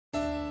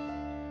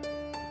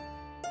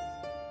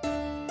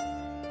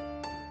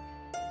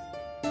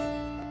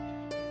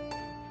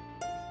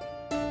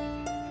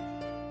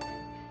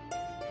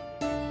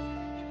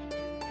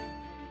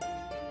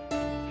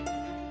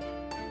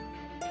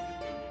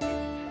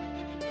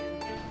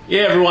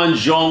Hey everyone,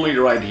 Jong Uy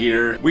right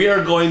here. We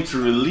are going to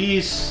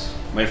release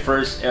my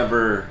first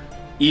ever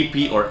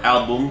EP or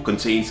album.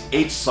 Contains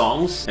 8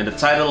 songs and the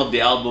title of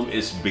the album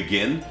is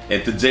Begin.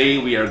 And today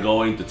we are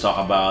going to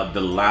talk about the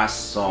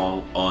last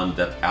song on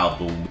that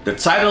album. The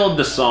title of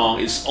the song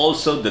is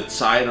also the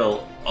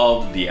title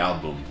of the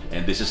album,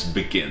 and this is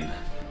Begin.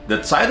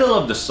 The title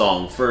of the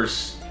song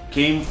first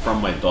came from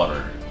my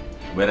daughter.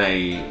 When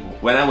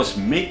I was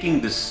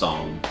making this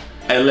song,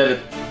 I let it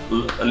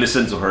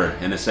listen to her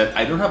and I said,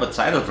 I don't have a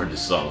title for this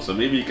song, so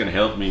maybe you can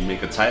help me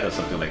make a title,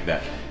 something like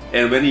that.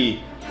 And when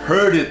he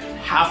heard it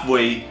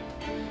halfway,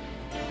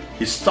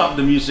 he stopped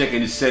the music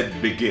and he said,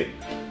 Begin.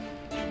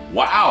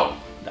 Wow,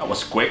 that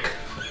was quick.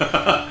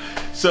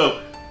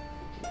 So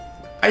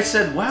I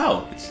said,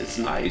 wow, it's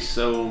nice.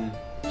 So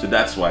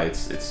that's why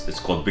it's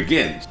called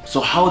Begin.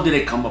 So how did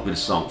I come up with the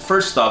song?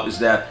 First off is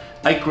that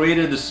I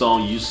created the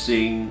song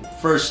using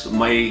first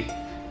my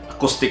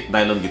acoustic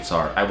nylon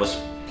guitar. I was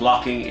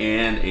plucking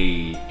in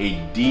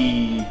a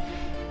D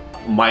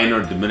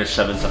minor diminished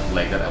 7, something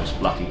like that. I was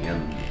plucking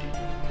in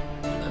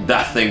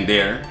that thing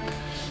there.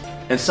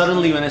 And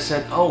suddenly when I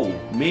said, oh,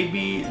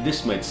 maybe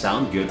this might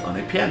sound good on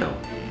a piano.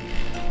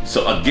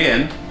 So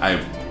again,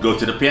 I go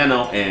to the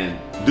piano and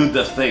do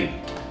the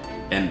thing.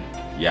 And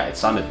yeah, it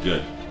sounded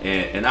good.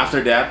 And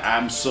after that,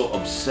 I'm so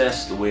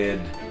obsessed with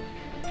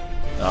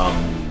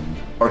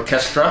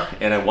orchestra,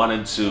 and I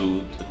wanted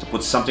to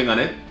put something on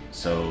it.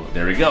 So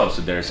there we go.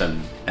 So there's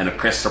an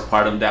orchestra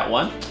part of that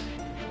one.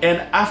 And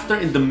after,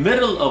 in the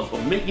middle of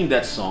making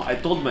that song, I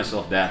told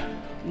myself that,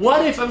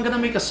 what if I'm gonna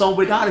make a song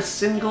without a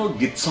single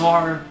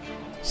guitar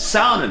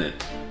sound in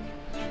it?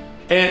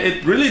 And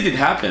it really did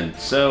happen.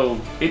 So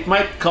it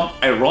might come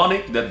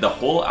ironic that the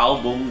whole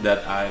album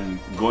that I'm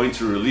going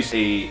to release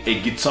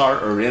a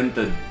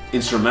guitar-oriented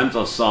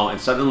instrumental song, and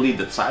suddenly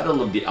the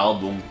title of the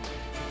album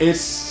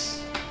is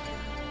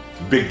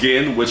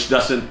Begin, which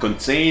doesn't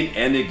contain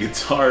any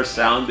guitar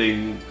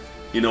sounding,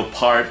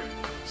 part.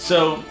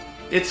 So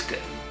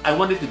I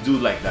wanted to do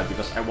like that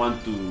because I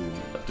want to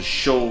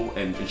show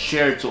and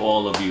share to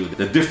all of you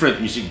the different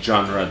music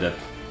genre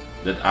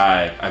that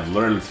I've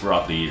learned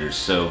throughout the years.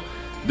 So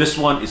this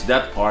one is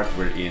that part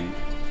wherein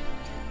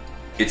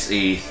it's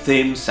a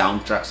theme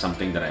soundtrack,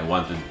 something that I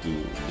wanted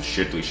to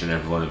share to each and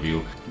every one of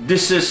you.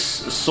 This is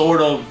sort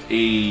of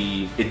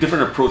a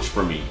different approach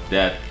for me,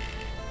 that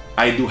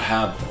I do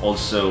have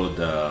also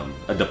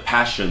the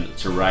passion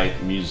to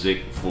write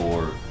music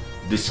for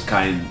this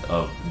kind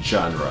of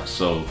genre.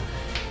 So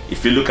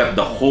if you look at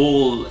the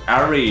whole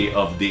array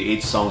of the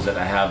 8 songs that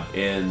I have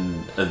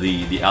in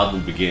the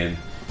album Begin,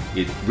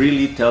 it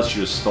really tells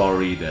you a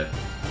story that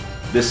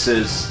this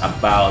is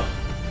about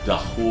the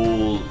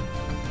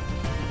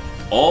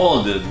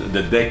all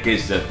the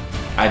decades that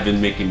I've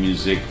been making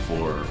music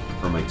for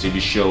my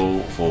TV show,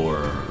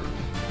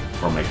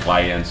 for my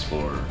clients,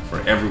 for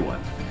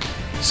everyone.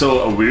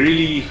 So we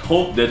really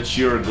hope that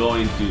you're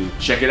going to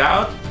check it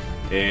out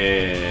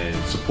and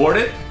support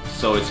it.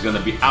 So it's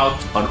gonna be out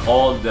on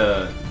all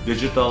the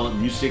digital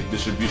music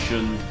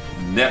distribution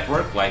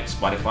network like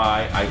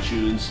Spotify,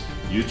 iTunes,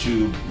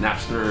 YouTube,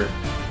 Napster,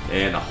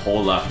 and a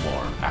whole lot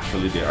more.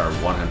 Actually, there are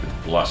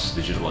 100+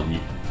 digital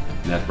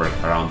network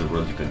around the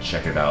world. You can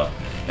check it out,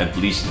 and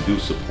please do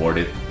support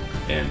it.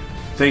 And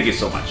thank you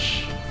so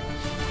much.